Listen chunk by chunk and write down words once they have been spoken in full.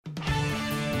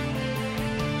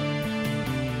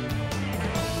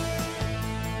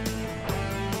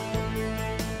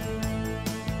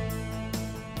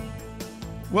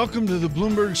Welcome to the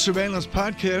Bloomberg Surveillance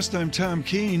Podcast. I'm Tom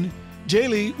Keene.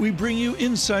 Daily, we bring you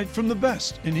insight from the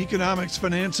best in economics,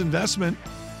 finance, investment,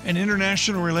 and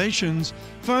international relations.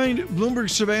 Find Bloomberg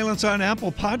Surveillance on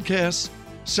Apple Podcasts,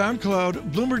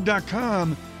 SoundCloud,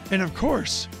 Bloomberg.com, and of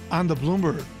course, on the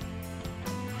Bloomberg.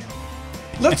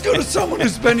 Let's go to someone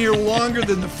who's been here longer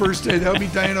than the first day. That would be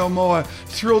Diana Omoa.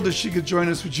 Thrilled that she could join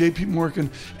us with JP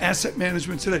Morgan Asset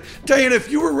Management today. Diana,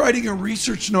 if you were writing a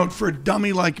research note for a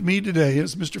dummy like me today,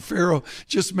 as Mr. Farrow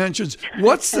just mentions,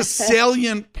 what's the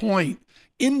salient point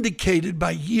indicated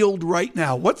by yield right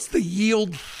now? What's the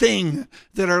yield thing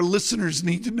that our listeners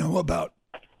need to know about?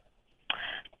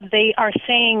 They are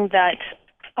saying that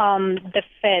the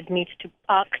Fed needs to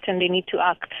act, and they need to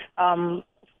act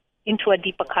into a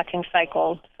deeper cutting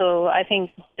cycle. So I think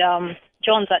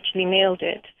John's actually nailed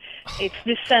it. It's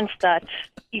this sense that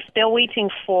if they're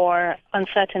waiting for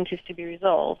uncertainties to be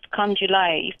resolved, come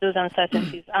July, if those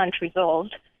uncertainties aren't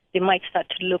resolved, they might start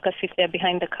to look as if they're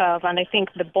behind the curve. And I think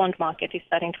the bond market is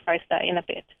starting to price that in a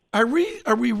bit. Are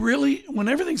we really, when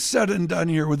everything's said and done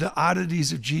here with the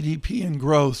oddities of GDP and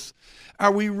growth,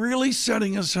 are we really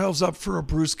setting ourselves up for a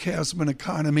Bruce Kasman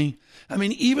economy? I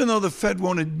mean, even though the Fed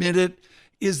won't admit it,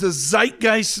 is the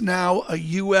zeitgeist now a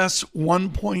U.S.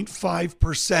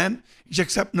 1.5%,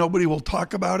 except nobody will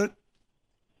talk about it?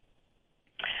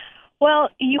 Well,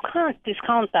 you can't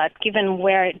discount that given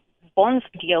where bonds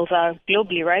deals are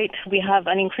globally, right? We have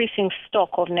an increasing stock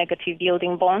of negative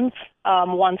yielding bonds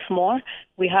once more.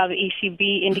 We have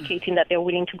ECB indicating that they're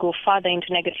willing to go further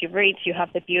into negative rates. You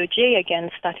have the BOJ again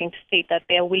starting to state that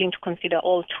they're willing to consider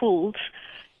all tools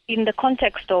in the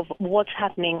context of what's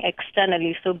happening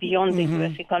externally, so beyond the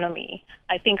U.S. economy.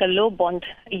 I think a low bond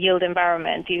yield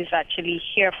environment is actually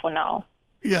here for now.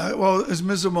 Yeah, well, as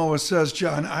Ms. Omoa says,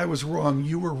 John, I was wrong.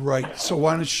 You were right. So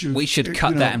why don't you... We should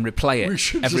cut that and replay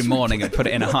it every morning and put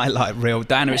it in a highlight reel.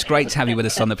 Diana, it's great to have you with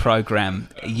us on the program.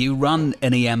 You run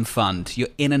an EM fund. You're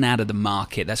in and out of the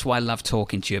market. That's why I love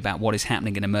talking to you about what is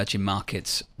happening in emerging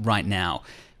markets right now.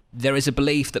 There is a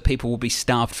belief that people will be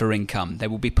starved for income. They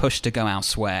will be pushed to go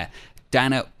elsewhere.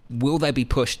 Diana, will they be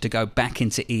pushed to go back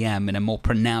into EM in a more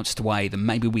pronounced way than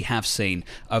maybe we have seen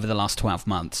over the last 12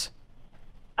 months?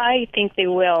 I think they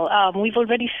will. We've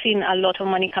already seen a lot of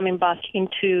money coming back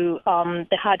into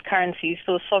the hard currencies,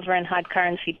 so sovereign hard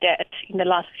currency debt in the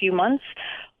last few months.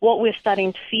 What we're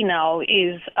starting to see now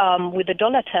is, with the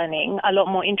dollar turning, a lot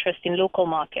more interest in local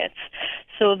markets.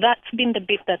 So that's been the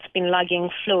bit that's been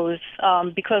lagging flows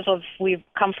because of we've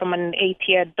come from an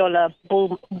 8-year dollar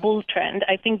bull trend.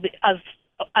 I think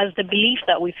as the belief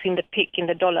that we've seen the peak in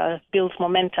the dollar builds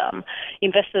momentum,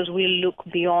 investors will look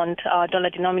beyond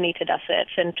dollar-denominated assets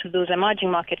and to those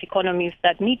emerging market economies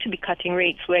that need to be cutting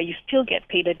rates where you still get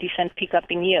paid a decent pickup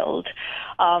in yield.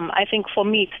 I think for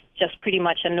me, it's just pretty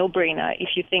much a no-brainer if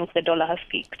you think the dollar has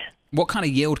peaked. What kind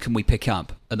of yield can we pick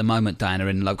up at the moment, Diana,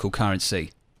 in local currency?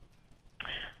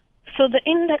 So the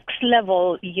index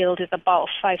level yield is about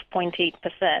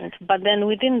 5.8%, but then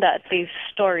within that, there's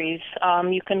stories.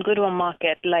 You can go to a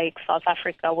market like South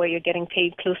Africa where you're getting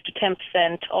paid close to 10%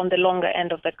 on the longer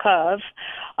end of the curve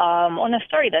on a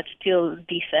story that's still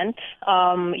decent.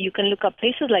 You can look up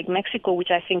places like Mexico, which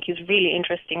I think is really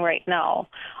interesting right now.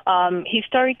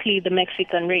 Historically, the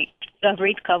Mexican rate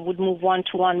curve would move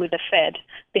 1-to-1 with the Fed.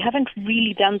 They haven't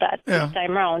really done that this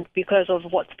time around because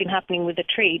of what's been happening with the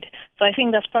trade. So I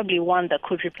think that's probably one that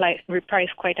could reprice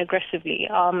quite aggressively.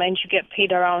 And you get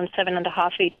paid around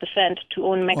 7.5-8% to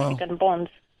own Mexican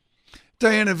bonds.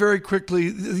 Diana, very quickly,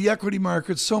 the equity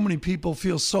market, so many people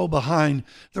feel so behind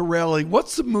the rally.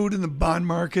 What's the mood in the bond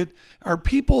market?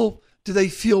 Do they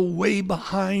feel way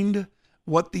behind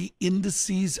what the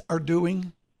indices are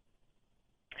doing?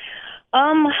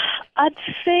 I'd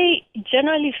say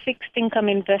generally fixed income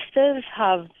investors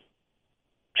have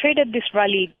traded this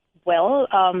rally well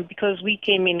because we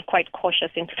came in quite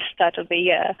cautious into the start of the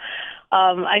year.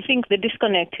 I think the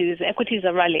disconnect is equities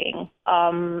are rallying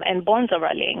and bonds are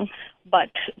rallying, but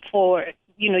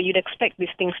you'd expect these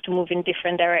things to move in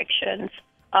different directions.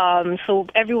 So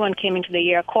everyone came into the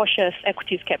year cautious.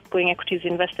 Equities kept going. Equities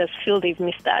investors feel they've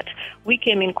missed that. We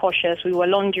came in cautious. We were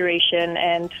long duration,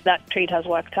 and that trade has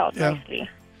worked out nicely.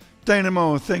 Diana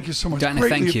Omoa, thank you so much. Diana,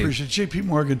 Greatly thank you. Appreciate it. JP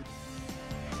Morgan.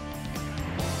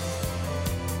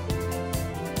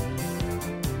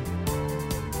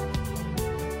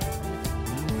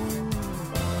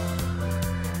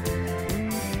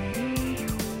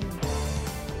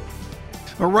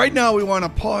 But right now, we want to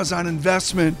pause on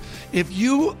investment. If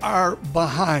you are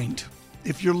behind,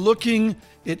 if you're looking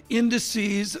at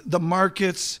indices, the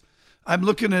markets, I'm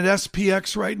looking at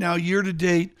SPX right now, year to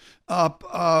date, up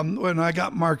when I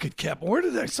got market cap. Where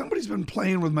did that? Somebody's been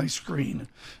playing with my screen.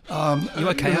 You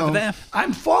okay over there?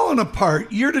 I'm falling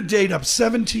apart. Year to date, up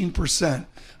 17%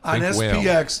 on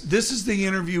SPX. This is the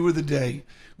interview of the day.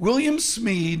 William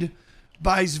Smead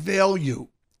buys value.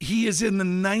 He is in the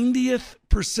 90th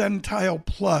percentile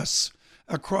plus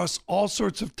across all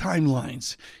sorts of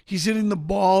timelines. He's hitting the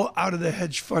ball out of the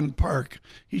hedge fund park.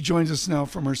 He joins us now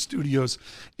from our studios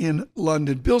in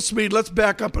London. Bill Smead, let's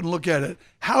back up and look at it.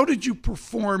 How did you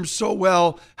perform so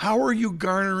well? How are you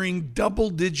garnering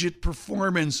double-digit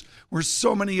performance where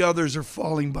so many others are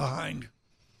falling behind?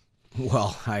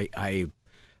 Well, I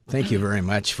thank you very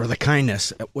much for the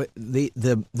kindness.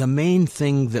 The main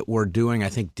thing that we're doing, I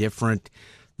think, different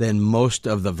than most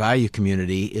of the value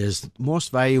community is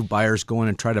most value buyers go in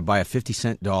and try to buy a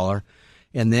 50-cent dollar,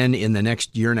 and then in the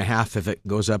next year and a half, if it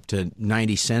goes up to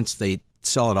 90 cents, they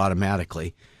sell it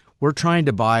automatically. We're trying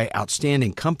to buy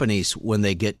outstanding companies when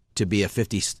they get to be a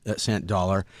 50-cent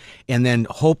dollar and then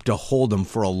hope to hold them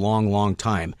for a long, long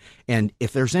time. And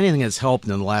if there's anything that's helped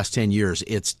in the last 10 years,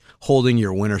 it's holding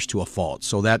your winners to a fault.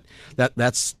 So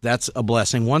that's a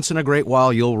blessing. Once in a great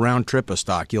while, you'll round trip a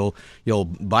stock. You'll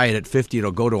buy it at 50,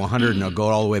 it'll go to 100, and it'll go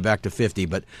all the way back to 50.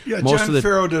 But John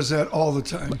Farrow does that all the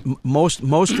time. Most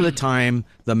of the time,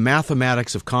 the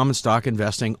mathematics of common stock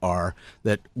investing are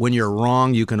that when you're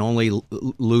wrong, you can only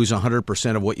lose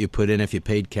 100% of what you put in if you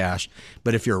paid cash.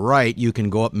 But if you're right, you can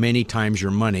go up many times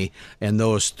your money, and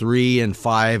those 3 and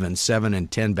 5 and 7 and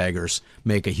 10 baggers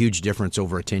make a huge difference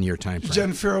over a 10-year time frame.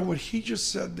 Jen Farrell, what he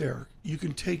just said there, you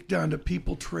can take down to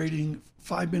people trading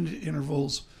 5-minute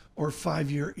intervals or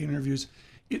 5-year interviews.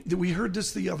 We heard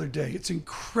this the other day. It's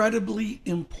incredibly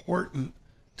important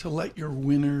to let your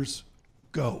winners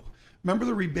go. Remember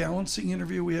the rebalancing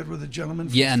interview we had with a gentleman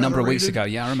from a number of weeks ago.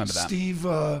 Yeah, I remember that. Steve,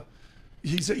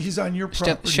 he's on your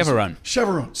property.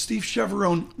 Chevron. Steve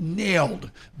Chevron nailed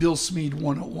Bill Smead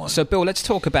 101. So, Bill, let's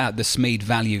talk about the Smead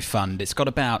Value Fund. It's got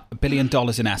about $1 billion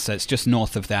in assets, just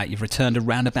north of that. You've returned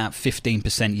around about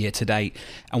 15% year to date.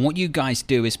 And what you guys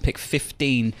do is pick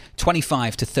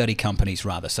 25 to 30 companies,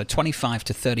 rather. So 25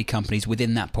 to 30 companies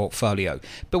within that portfolio.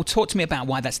 Bill, talk to me about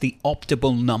why that's the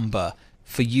optimal number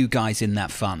for you guys in that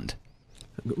fund.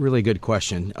 Really good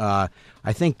question. I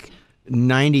think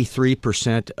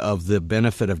 93% of the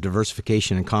benefit of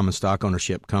diversification in common stock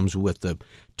ownership comes with the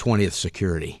 20th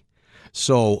security.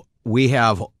 So we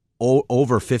have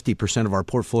over 50% of our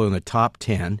portfolio in the top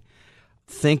 10.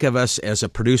 Think of us as a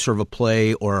producer of a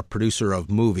play or a producer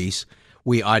of movies.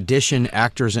 We audition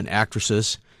actors and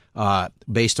actresses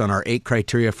based on our 8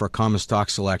 criteria for common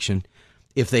stock selection.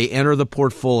 If they enter the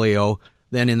portfolio,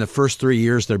 then in the first 3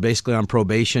 years, they're basically on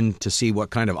probation to see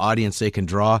what kind of audience they can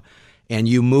draw. And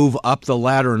you move up the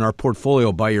ladder in our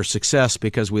portfolio by your success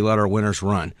because we let our winners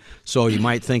run. So you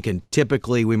might think, and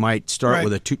typically we might start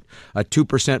with a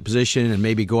 2% position and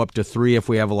maybe go up to 3 if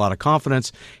we have a lot of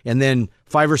confidence. And then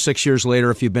 5 or 6 years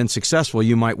later, if you've been successful,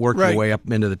 you might work your way up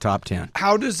into the top 10.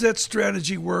 How does that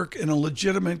strategy work in a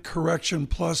legitimate correction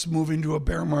plus moving to a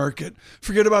bear market?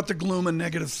 Forget about the gloom and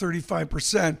negative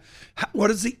 35%. What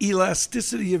is the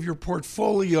elasticity of your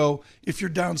portfolio if you're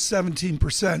down 17%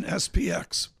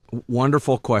 SPX?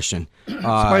 Wonderful question. It's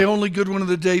my only good one of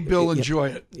the day, Bill. Enjoy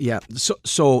it. Yeah.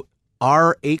 So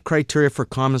our 8 criteria for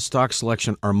common stock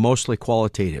selection are mostly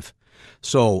qualitative.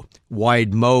 So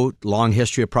wide moat, long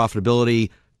history of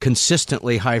profitability,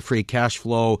 consistently high free cash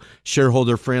flow,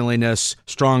 shareholder friendliness,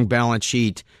 strong balance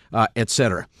sheet, et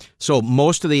cetera. So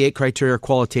most of the 8 criteria are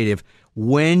qualitative.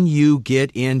 When you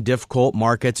get in difficult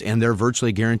markets, and they're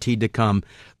virtually guaranteed to come,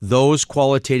 those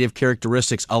qualitative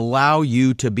characteristics allow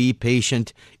you to be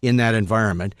patient in that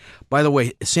environment. By the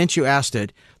way, since you asked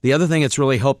it, the other thing that's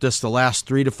really helped us the last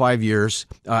 3 to 5 years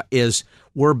is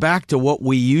we're back to what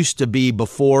we used to be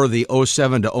before the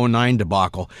 07 to 09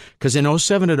 debacle. Because in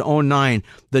 07 to 09,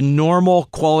 the normal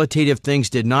qualitative things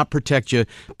did not protect you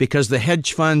because the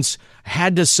hedge funds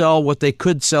had to sell what they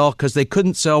could sell because they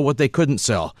couldn't sell what they couldn't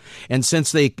sell. And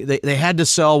since they had to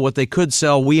sell what they could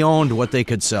sell, we owned what they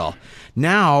could sell.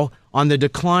 Now, on the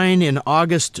decline in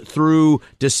August through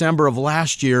December of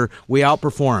last year, we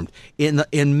outperformed.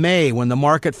 In May, when the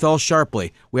market fell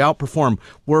sharply, we outperformed.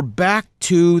 We're back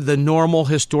to the normal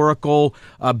historical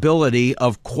ability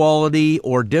of quality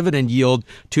or dividend yield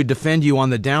to defend you on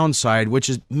the downside,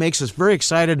 which makes us very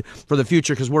excited for the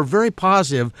future because we're very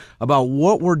positive about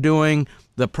what we're doing.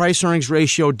 The price-earnings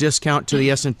ratio discount to the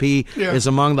S&P is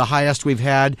among the highest we've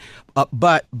had,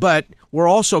 but we're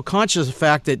also conscious of the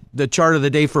fact that the chart of the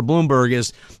day for Bloomberg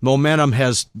is momentum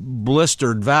has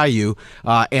blistered value,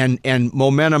 and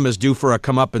momentum is due for a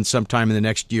comeuppance sometime in the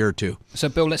next year or two. So,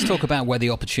 Bill, let's talk about where the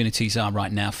opportunities are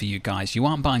right now for you guys. You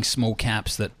aren't buying small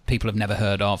caps that people have never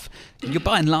heard of. You're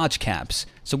buying large caps.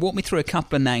 So walk me through a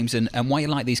couple of names and why you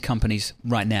like these companies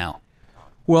right now.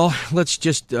 Well, let's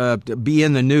just be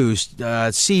in the news.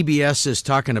 CBS is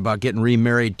talking about getting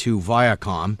remarried to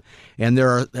Viacom, and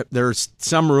there's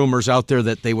some rumors out there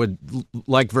that they would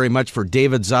like very much for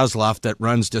David Zaslav, that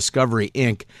runs Discovery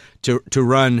Inc., to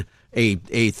run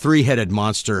a three-headed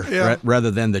monster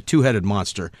rather than the two-headed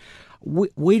monster.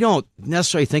 We don't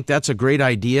necessarily think that's a great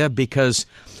idea, because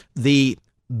the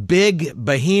big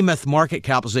behemoth market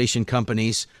capitalization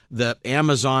companies, the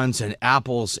Amazons and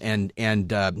Apples and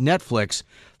Netflix,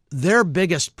 their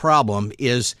biggest problem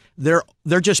is they're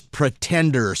just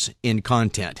pretenders in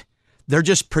content. They're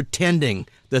just pretending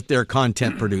that they're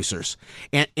content producers.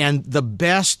 And the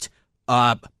best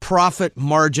profit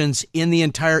margins in the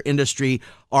entire industry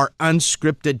are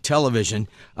unscripted television,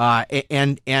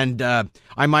 and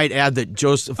I might add that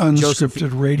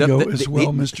unscripted radio as well,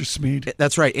 Mr. Smead.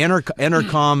 That's right.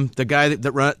 Entercom, the guy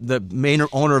the main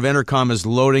owner of Entercom, is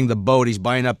loading the boat. He's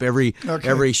buying up every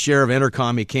share of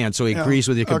Entercom he can. So he agrees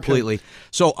with you completely. Okay.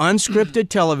 So unscripted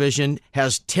television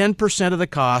has 10% of the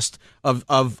cost of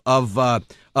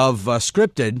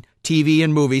scripted TV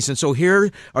and movies. And so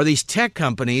here are these tech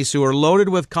companies who are loaded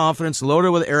with confidence, loaded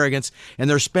with arrogance, and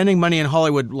they're spending money in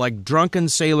Hollywood like drunken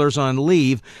sailors on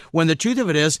leave, when the truth of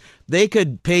it is they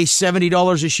could pay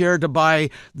 $70 a share to buy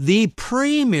the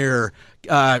premier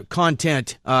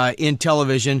content in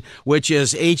television, which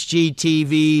is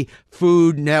HGTV,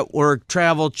 Food Network,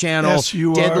 Travel Channel,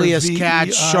 Deadliest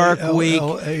Catch, Shark Week,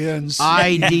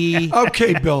 ID.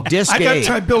 Okay, Bill. Disc I got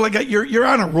time, Bill. You're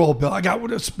on a roll, Bill. I got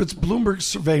it's Bloomberg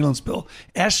Surveillance Bill.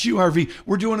 SURV.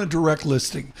 We're doing a direct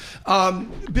listing.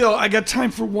 Bill, I got time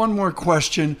for one more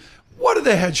question. What are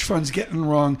the hedge funds getting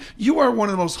wrong? You are one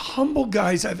of the most humble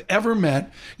guys I've ever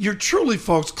met. You're truly,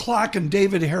 folks, clocking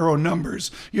David Harrow numbers.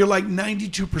 You're like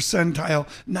 92 percentile,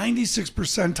 96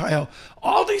 percentile.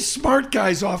 All these smart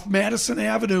guys off Madison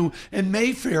Avenue and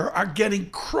Mayfair are getting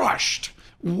crushed.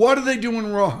 What are they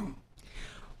doing wrong?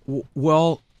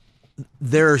 Well,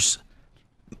 there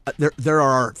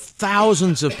are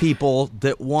thousands of people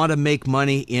that want to make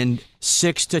money in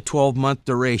 6 to 12 month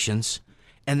durations,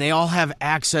 and they all have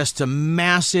access to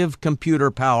massive computer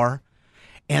power.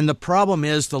 And the problem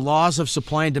is the laws of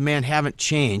supply and demand haven't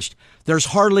changed. There's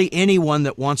hardly anyone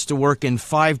that wants to work in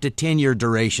 5 to 10 year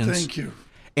durations. Thank you.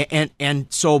 And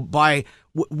so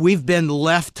we've been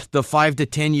left the 5 to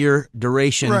 10 year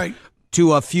duration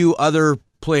to a few other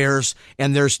players,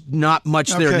 and there's not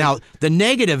much there. Now, the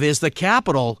negative is the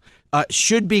capital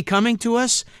should be coming to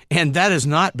us, and that has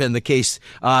not been the case.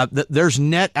 There's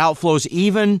net outflows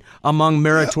even among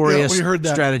meritorious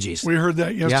strategies. We heard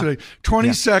that yesterday.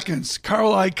 20 seconds.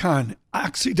 Carl Icahn,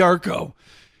 Oxydarko.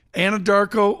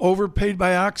 Anadarko overpaid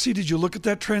by Oxy. Did you look at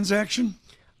that transaction?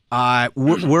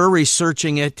 We're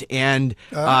researching it, and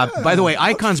by the way,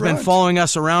 Icon's been following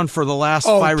us around for the last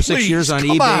 5 or 6 years on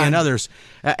eBay and others.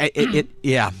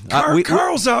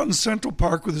 Carl's out in Central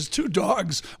Park with his 2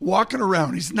 dogs walking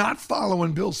around. He's not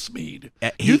following Bill Smead.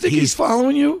 You think he's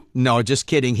following you? No, just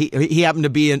kidding. He happened to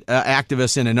be an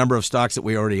activist in a number of stocks that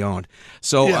we already owned.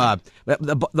 So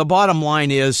the bottom line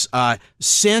is,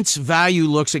 since value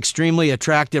looks extremely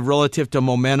attractive relative to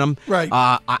momentum,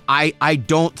 I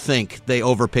don't think they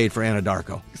overpaid for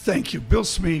Anadarko. Thank you, Bill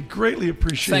Smead. Greatly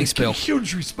appreciate it. Thanks, Bill.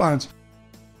 Huge response.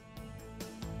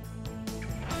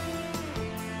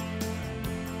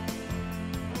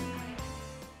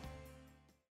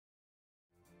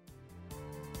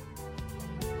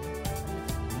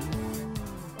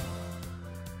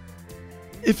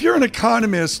 If you're an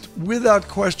economist, without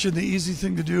question, the easy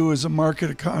thing to do as a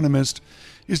market economist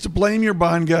is to blame your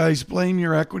bond guys, blame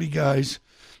your equity guys.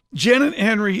 Janet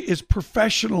Henry is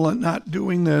professional at not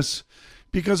doing this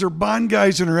because her bond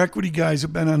guys and her equity guys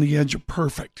have been on the edge of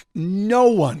perfect. No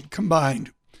one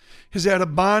combined has had a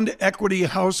bond equity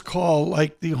house call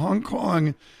like the Hong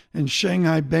Kong and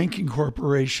Shanghai Banking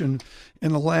Corporation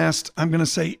in the last, I'm going to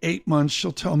say 8 months.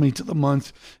 She'll tell me to the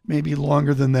month, maybe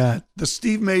longer than that. The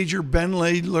Steve Major, Ben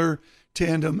Laidler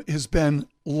tandem has been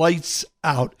lights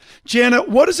out. Janet,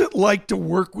 what is it like to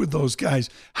work with those guys?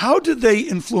 How did they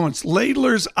influence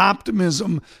Laidler's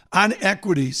optimism on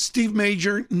equity, Steve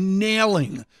Major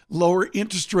nailing lower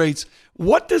interest rates?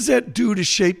 What does that do to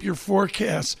shape your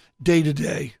forecasts day to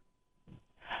day?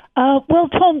 Well,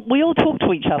 Tom, we all talk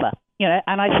to each other.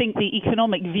 And I think the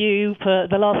economic view for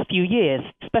the last few years,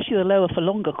 especially the lower for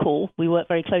longer call. We work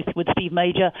very closely with Steve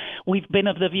Major. We've been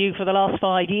of the view for the last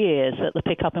 5 years that the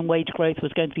pickup in wage growth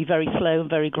was going to be very slow and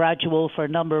very gradual for a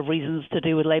number of reasons to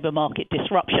do with labour market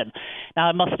disruption. Now,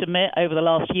 I must admit, over the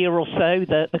last year or so,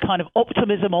 the kind of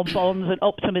optimism on bonds and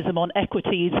optimism on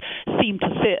equities seem to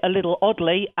sit a little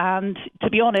oddly. And to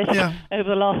be honest, over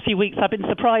the last few weeks, I've been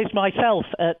surprised myself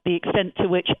at the extent to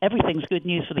which everything's good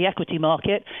news for the equity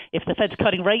market. If the Fed's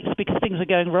cutting rates because things are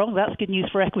going wrong, that's good news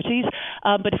for equities.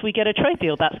 But if we get a trade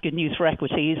deal, that's good news for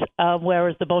equities.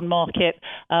 Whereas the bond market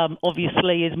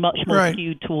obviously is much more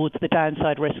skewed towards the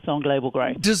downside risks on global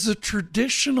growth. Does the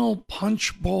traditional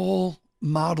punch bowl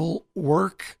model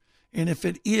work? And if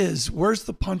it is, where's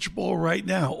the punch bowl right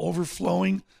now?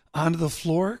 Overflowing onto the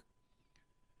floor?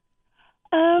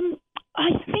 I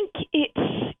think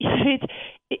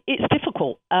it's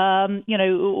difficult.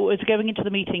 As going into the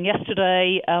meeting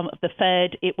yesterday of the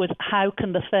Fed, it was how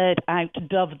can the Fed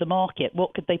outdove the market?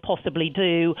 What could they possibly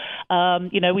do?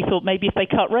 We thought maybe if they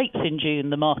cut rates in June,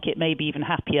 the market may be even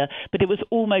happier. But it was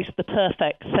almost the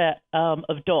perfect set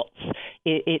of dots.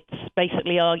 It's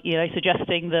basically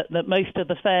suggesting that most of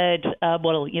the Fed,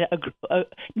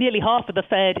 nearly half of the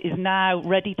Fed is now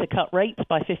ready to cut rates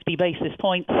by 50 basis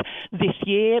points this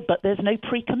year, but there's no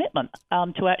pre-commitment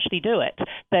to actually do it.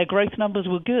 Their growth numbers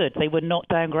were good. They were not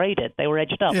downgraded. They were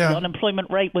edged up. The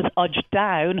unemployment rate was edged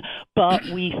down, but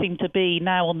we seem to be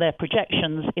now on their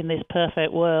projections in this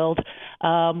perfect world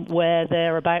where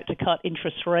they're about to cut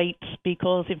interest rates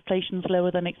because inflation's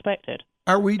lower than expected.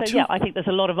 I think there's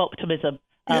a lot of optimism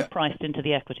priced into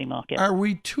the equity market. Are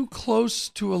we too close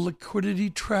to a liquidity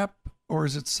trap, or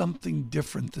is it something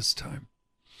different this time?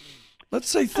 Let's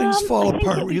say things fall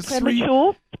apart. We get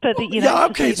premature.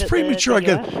 It's premature. I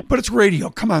get it. But it's radio.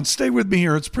 Come on, stay with me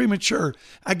here. It's premature.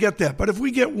 I get that. But if we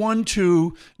get 1,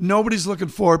 2, nobody's looking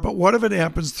for it. But what if it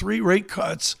happens? 3 rate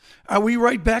cuts. Are we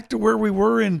right back to where we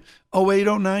were in 08,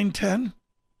 09, 10?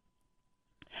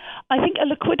 I think a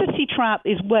liquidity trap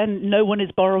is when no one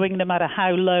is borrowing, no matter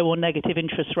how low or negative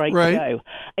interest rates go.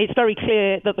 It's very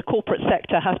clear that the corporate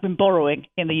sector has been borrowing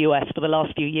in the U.S. for the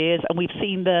last few years, and we've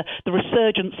seen the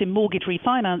resurgence in mortgage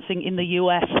refinancing in the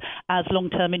U.S. as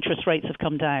long-term interest rates have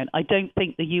come down. I don't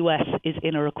think the U.S. is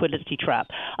in a liquidity trap.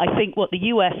 I think what the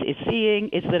U.S. is seeing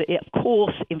is that, of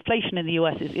course, inflation in the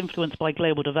U.S. is influenced by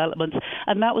global developments,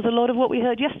 and that was a lot of what we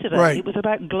heard yesterday. It was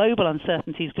about global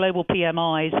uncertainties, global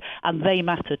PMIs, and they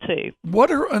matter too. What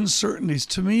are uncertainties?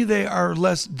 To me, they are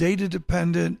less data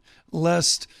dependent,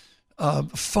 less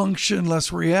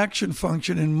less reaction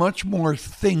function, and much more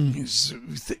things,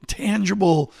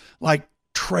 tangible, like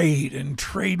trade and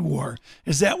trade war.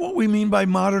 Is that what we mean by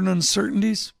modern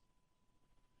uncertainties?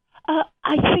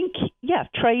 I think,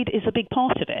 trade is a big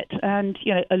part of it. And,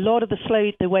 a lot of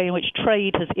the way in which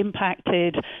trade has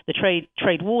impacted, the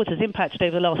trade wars has impacted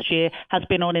over the last year has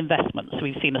been on investments.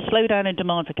 We've seen a slowdown in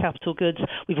demand for capital goods.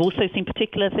 We've also seen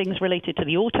particular things related to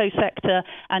the auto sector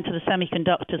and to the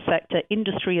semiconductor sector.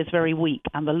 Industry is very weak.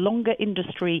 And the longer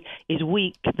industry is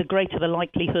weak, the greater the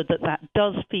likelihood that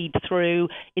does feed through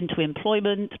into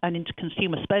employment and into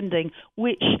consumer spending,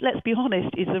 which, let's be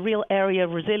honest, is the real area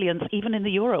of resilience, even in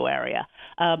the euro area.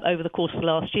 Over the course of the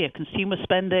last year, consumer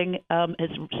spending has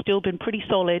still been pretty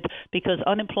solid because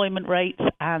unemployment rates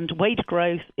and wage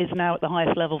growth is now at the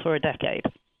highest level for a decade.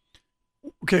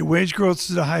 Okay, wage growth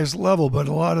is at the highest level, but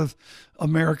a lot of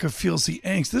America feels the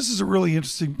angst. This is a really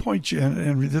interesting point, Janet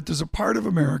Henry, that there's a part of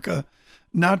America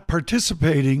not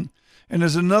participating, and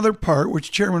there's another part,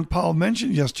 which Chairman Powell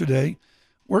mentioned yesterday,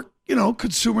 where,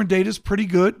 consumer data is pretty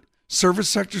good, service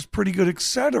sector is pretty good, et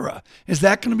cetera. Is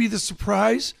that going to be the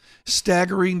surprise?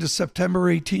 Staggering to September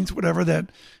 18th, whatever that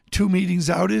 2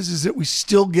 meetings out is that we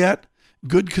still get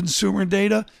good consumer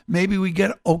data? Maybe we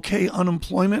get okay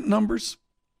unemployment numbers?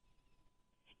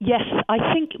 Yes,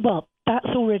 I think, that's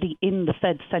already in the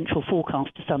Fed's central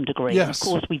forecast to some degree. Yes. Of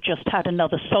course, we've just had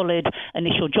another solid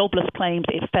initial jobless claims.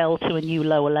 It fell to a new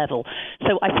lower level.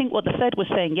 So I think what the Fed was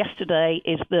saying yesterday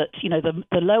is that,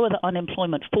 the lower the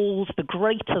unemployment falls, the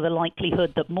greater the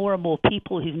likelihood that more and more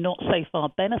people who've not so far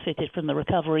benefited from the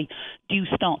recovery do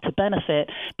start to benefit.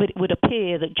 But it would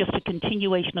appear that just a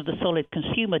continuation of the solid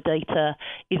consumer data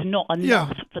is not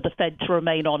enough for the Fed to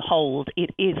remain on hold.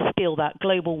 It is still that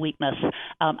global weakness,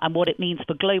 and what it means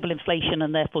for global inflation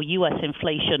and therefore U.S.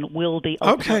 inflation will be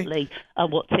ultimately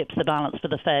what tips the balance for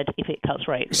the Fed if it cuts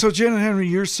rates. So, Janet Henry,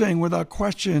 you're saying without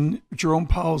question, Jerome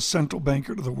Powell's central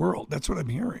banker to the world. That's what I'm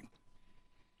hearing.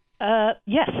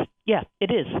 Yes. Yeah,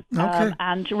 it is. Okay.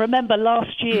 And remember,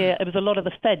 last year, it was a lot of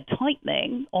the Fed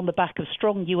tightening on the back of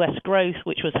strong U.S. growth,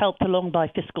 which was helped along by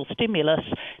fiscal stimulus.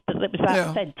 But it was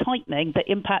that Fed tightening that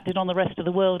impacted on the rest of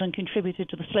the world and contributed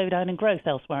to the slowdown in growth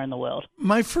elsewhere in the world.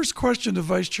 My first question to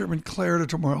Vice Chairman Clarida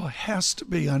tomorrow has to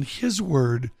be on his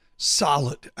word,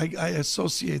 solid. I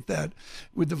associate that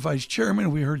with the Vice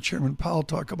Chairman. We heard Chairman Powell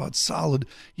talk about solid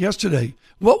yesterday.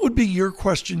 What would be your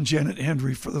question, Janet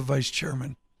Henry, for the Vice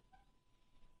Chairman?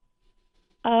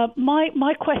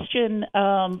 My question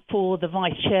for the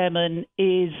Vice Chairman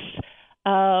is,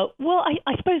 I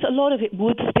suppose a lot of it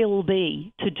would still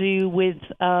be to do with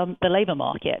the labour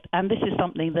market. And this is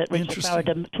something that Richard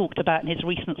Clarida talked about in his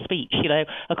recent speech. You know,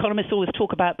 economists always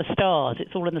talk about the stars.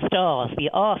 It's all in the stars, the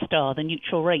R star, the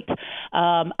neutral rate.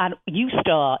 And U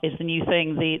star is the new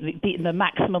thing, the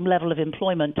maximum level of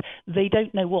employment. They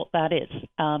don't know what that is.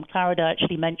 Clarida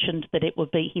actually mentioned that it would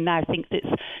be, he now thinks it's,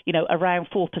 around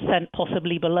 4%,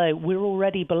 possibly below. We're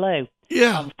already below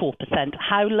 4%.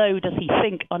 How low does he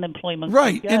think unemployment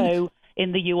could go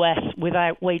in the U.S.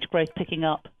 without wage growth picking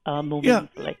up more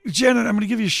meaningfully? Janet, I'm going to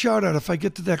give you a shout out if I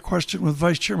get to that question with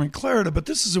Vice Chairman Clarida, but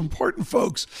this is important,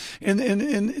 folks. And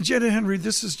Janet Henry,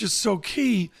 this is just so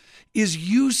key. Is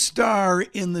U star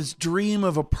in this dream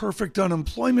of a perfect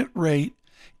unemployment rate,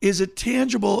 is it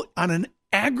tangible on an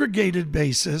aggregated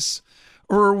basis,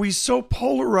 or are we so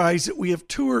polarized that we have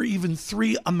 2 or even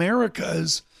 3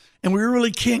 Americas and we really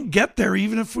can't get there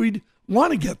even if we'd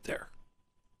want to get there?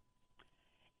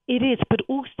 It is, but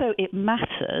also it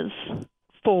matters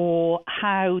for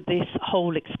how this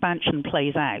whole expansion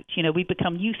plays out. We've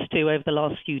become used to, over the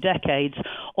last few decades,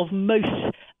 of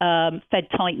most Fed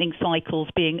tightening cycles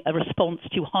being a response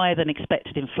to higher than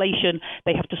expected inflation.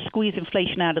 They have to squeeze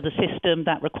inflation out of the system.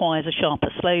 That requires a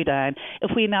sharper slowdown.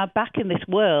 If we're now back in this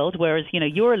world, whereas,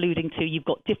 you're alluding to, you've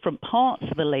got different parts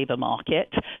of the labour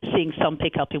market seeing some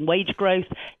pickup in wage growth.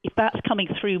 If that's coming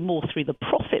through more through the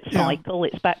profit cycle,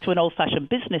 it's back to an old-fashioned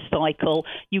business cycle.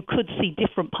 You could see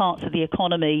different parts of the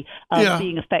economy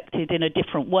being affected in a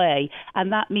different way.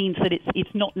 And that means that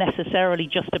it's not necessarily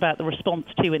just about the response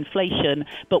to inflation,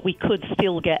 but we could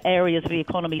still get areas of the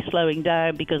economy slowing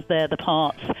down because they're the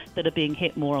parts that are being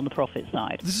hit more on the profit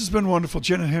side. This has been wonderful.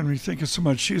 Janet Henry, thank you so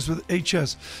much. She's with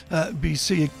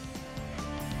HSBC.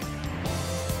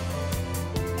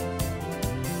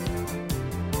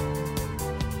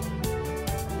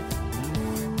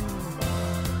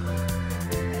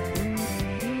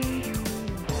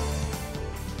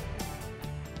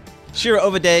 Shira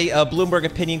Ovide, Bloomberg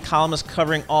Opinion columnist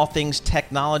covering all things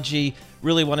technology.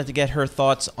 Really wanted to get her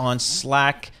thoughts on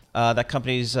Slack. That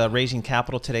company's raising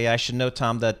capital today. I should note,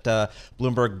 Tom, that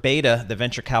Bloomberg Beta, the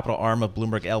venture capital arm of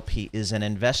Bloomberg LP, is an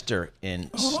investor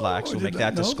in Slack. So we'll make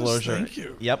that disclosure. Thank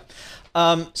you. Yep.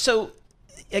 So,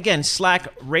 again, Slack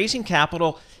raising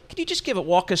capital. Could you just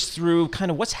walk us through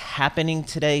kind of what's happening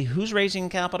today? Who's raising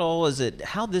capital? Is it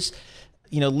how this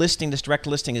this direct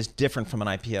listing is different from an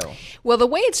IPO? Well, the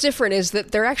way it's different is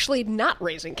that they're actually not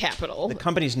raising capital. The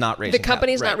company's not raising capital. The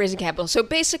company's not raising capital. So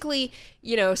basically,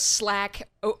 Slack,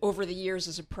 over the years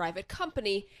as a private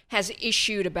company, has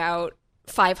issued about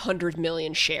 500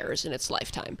 million shares in its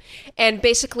lifetime. And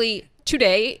basically,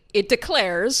 today, it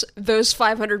declares those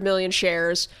 500 million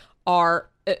shares are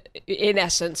in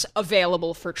essence,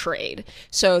 available for trade.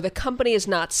 So the company is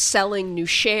not selling new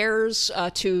shares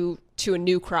to a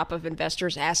new crop of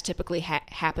investors, as typically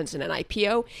happens in an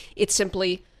IPO. It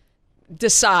simply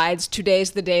decides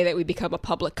today's the day that we become a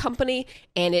public company,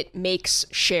 and it makes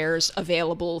shares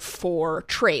available for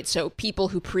trade. So people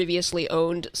who previously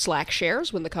owned Slack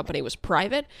shares when the company was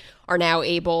private are now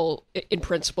able, in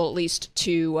principle at least,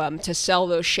 to sell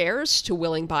those shares to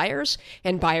willing buyers,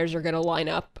 and buyers are going to line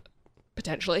up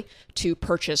potentially to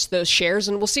purchase those shares,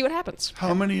 and we'll see what happens.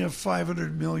 How many of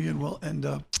 500 million will end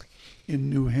up in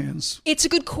new hands? It's a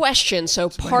good question. So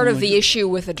part of the issue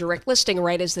with a direct listing,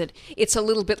 right, is that it's a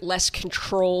little bit less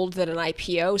controlled than an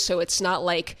IPO. So it's not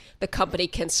like the company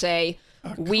can say,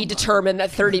 we determine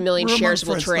that 30 million shares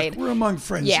will trade. Look, we're among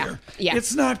friends here. Yeah.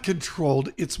 It's not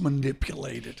controlled. It's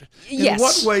manipulated. Yes. In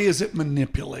what way is it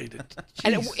manipulated?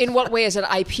 And in what way is an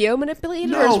IPO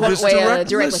manipulated? No, or is what way a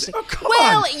direct listing? Oh, come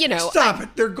on. Well, Stop it.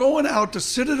 They're going out to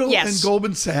Citadel and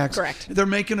Goldman Sachs. Correct. They're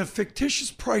making a fictitious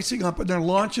pricing up, and they're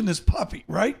launching this puppy,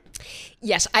 right?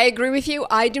 Yes, I agree with you.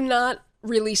 I do not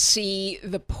really see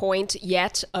the point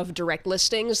yet of direct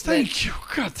listings. Thank you.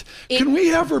 God, can we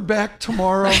have her back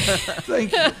tomorrow?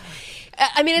 Thank you.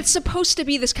 I mean, it's supposed to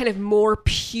be this kind of more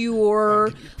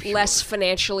pure, less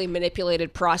financially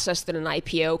manipulated process than an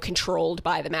IPO controlled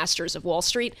by the masters of Wall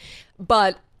Street.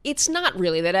 But it's not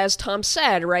really that, as Tom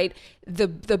said, right?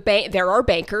 There are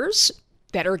bankers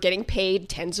that are getting paid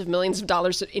tens of millions of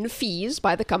dollars in fees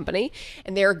by the company,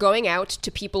 and they're going out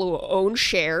to people who own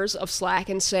shares of Slack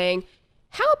and saying,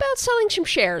 how about selling some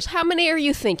shares? How many are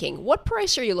you thinking? What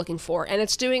price are you looking for? And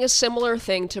it's doing a similar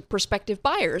thing to prospective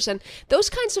buyers. And those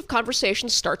kinds of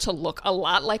conversations start to look a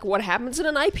lot like what happens in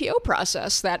an IPO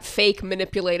process, that fake,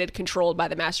 manipulated, controlled by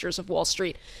the masters of Wall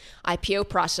Street IPO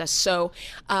process. So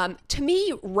to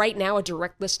me, right now, a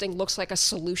direct listing looks like a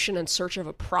solution in search of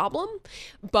a problem,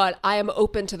 but I am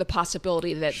open to the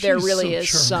possibility that there really is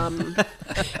some...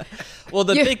 Well,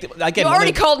 the big again, you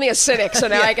already called me a cynic, so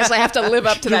now I guess I have to live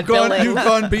up to that billing. You've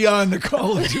gone beyond the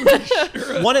Call of Duty.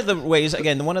 Sure. One of the ways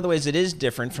it is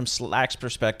different from Slack's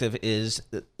perspective is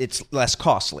that it's less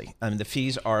costly. I mean, the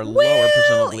fees are lower,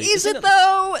 presumably. Is it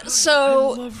though?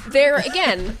 So there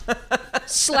again,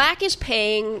 Slack is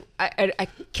paying. I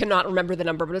cannot remember the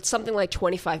number, but it's something like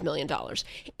 $25 million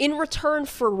in return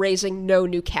for raising no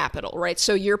new capital. Right,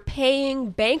 so you're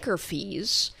paying banker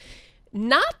fees.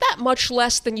 Not that much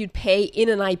less than you'd pay in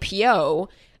an IPO,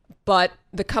 but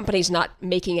the company's not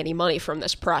making any money from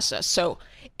this process. So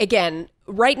again,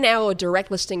 right now, a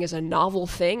direct listing is a novel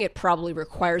thing. It probably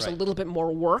requires a little bit more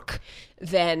work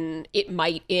than it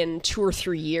might in 2 or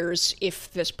 3 years if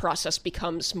this process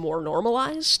becomes more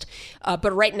normalized.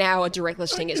 But right now, a direct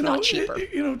listing is not cheaper.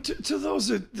 To those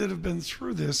that have been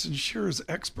through this, and Shira's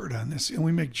expert on this, and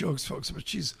we make jokes, folks, but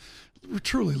she's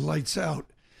truly lights out.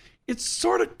 It's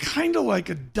sort of kind of like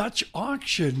a Dutch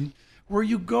auction where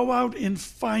you go out and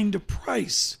find a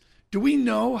price. Do we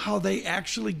know how they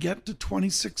actually get to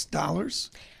 $26?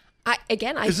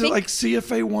 Is it like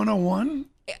CFA 101?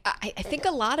 I think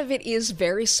a lot of it is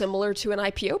very similar to an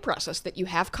IPO process, that you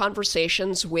have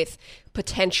conversations with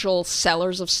potential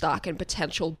sellers of stock and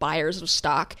potential buyers of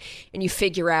stock, and you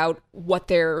figure out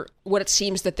what it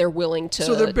seems that they're willing to pay.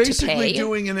 So they're basically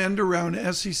doing an end-around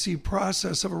SEC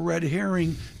process of a red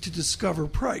herring to discover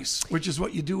price, which is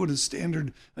what you do in a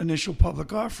standard initial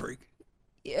public offering.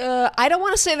 I don't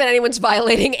want to say that anyone's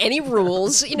violating any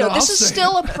rules. This is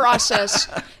still a process.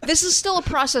 This is still a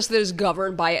process that is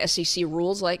governed by SEC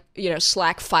rules. Like,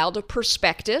 Slack filed a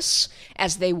prospectus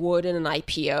as they would in an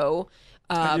IPO.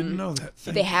 I didn't know that.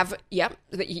 They have,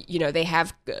 they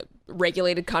have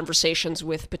regulated conversations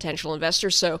with potential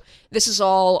investors. So this is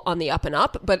all on the up and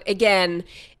up. But again,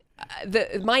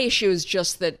 my issue is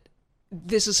just that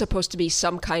this is supposed to be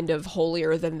some kind of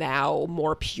holier than thou,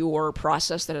 more pure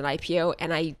process than an IPO,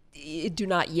 and I do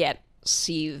not yet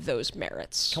see those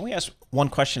merits. Can we ask one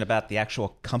question about the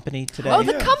actual company today? Oh,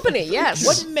 the company, yes.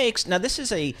 What makes, now this is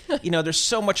there's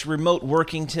so much remote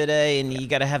working today, and you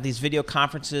got to have these video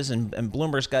conferences, and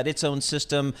Bloomberg's got its own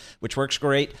system, which works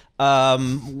great.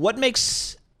 What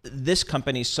makes this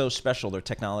company so special, their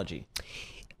technology?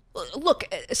 Look,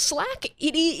 Slack,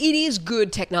 it is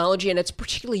good technology, and it's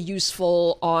particularly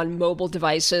useful on mobile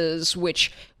devices,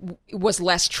 which was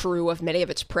less true of many of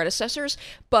its predecessors.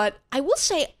 But I will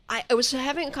say, I was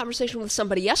having a conversation with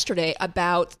somebody yesterday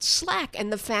about Slack and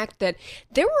the fact that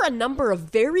there were a number of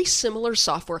very similar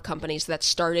software companies that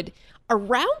started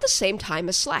around the same time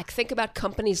as Slack. Think about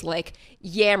companies like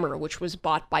Yammer, which was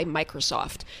bought by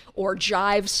Microsoft, or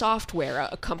Jive Software,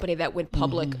 a company that went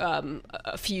public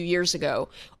a few years ago,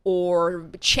 or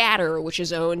Chatter, which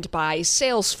is owned by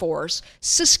Salesforce.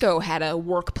 Cisco had a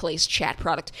workplace chat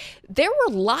product. There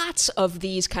were lots of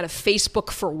these kind of Facebook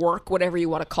for work, whatever you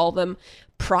want to call them,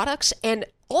 products, and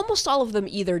almost all of them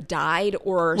either died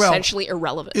or are essentially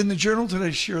irrelevant. In the Journal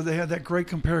today, Shira, they had that great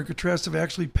compare and contrast of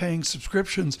actually paying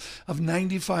subscriptions of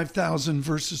 $95,000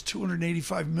 versus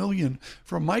 $285 million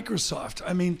from Microsoft.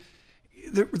 I mean,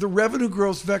 the revenue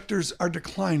growth vectors are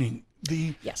declining.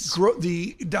 The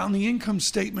down the income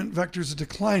statement vectors are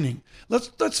declining.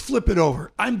 Let's flip it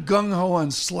over. I'm gung ho on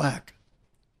Slack.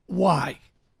 Why?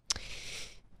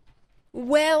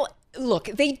 Well, look,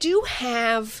 they do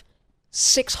have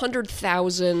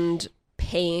 600,000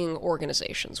 paying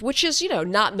organizations, which is,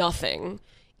 not nothing.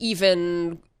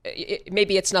 Even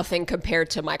maybe it's nothing compared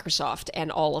to Microsoft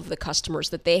and all of the customers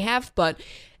that they have, but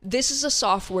this is a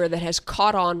software that has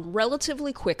caught on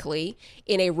relatively quickly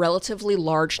in a relatively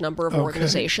large number of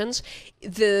organizations.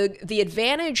 The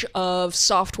advantage of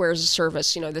software as a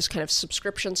service, this kind of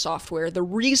subscription software, the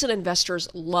reason investors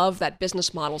love that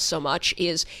business model so much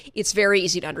is it's very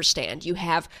easy to understand. You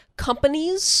have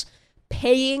companies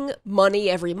paying money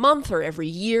every month or every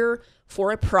year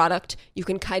for a product. You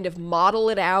can kind of model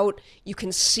it out. You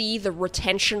can see the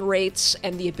retention rates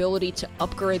and the ability to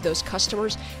upgrade those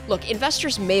customers. Look,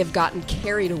 investors may have gotten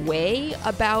carried away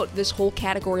about this whole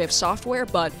category of software,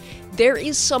 but there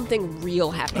is something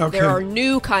real happening. Okay. There are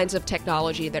new kinds of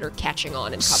technology that are catching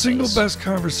on in companies. Single best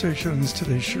conversation on this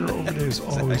today. Shira Overday, as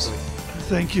always.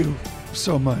 Thank you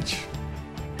so much.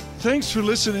 Thanks for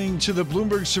listening to the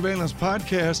Bloomberg Surveillance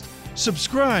Podcast.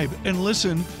 Subscribe and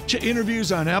listen to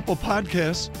interviews on Apple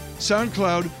Podcasts,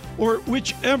 SoundCloud, or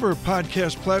whichever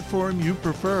podcast platform you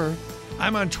prefer.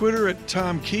 I'm on Twitter at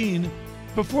Tom Keene.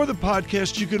 Before the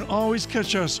podcast, you can always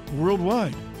catch us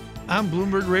worldwide on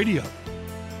Bloomberg Radio.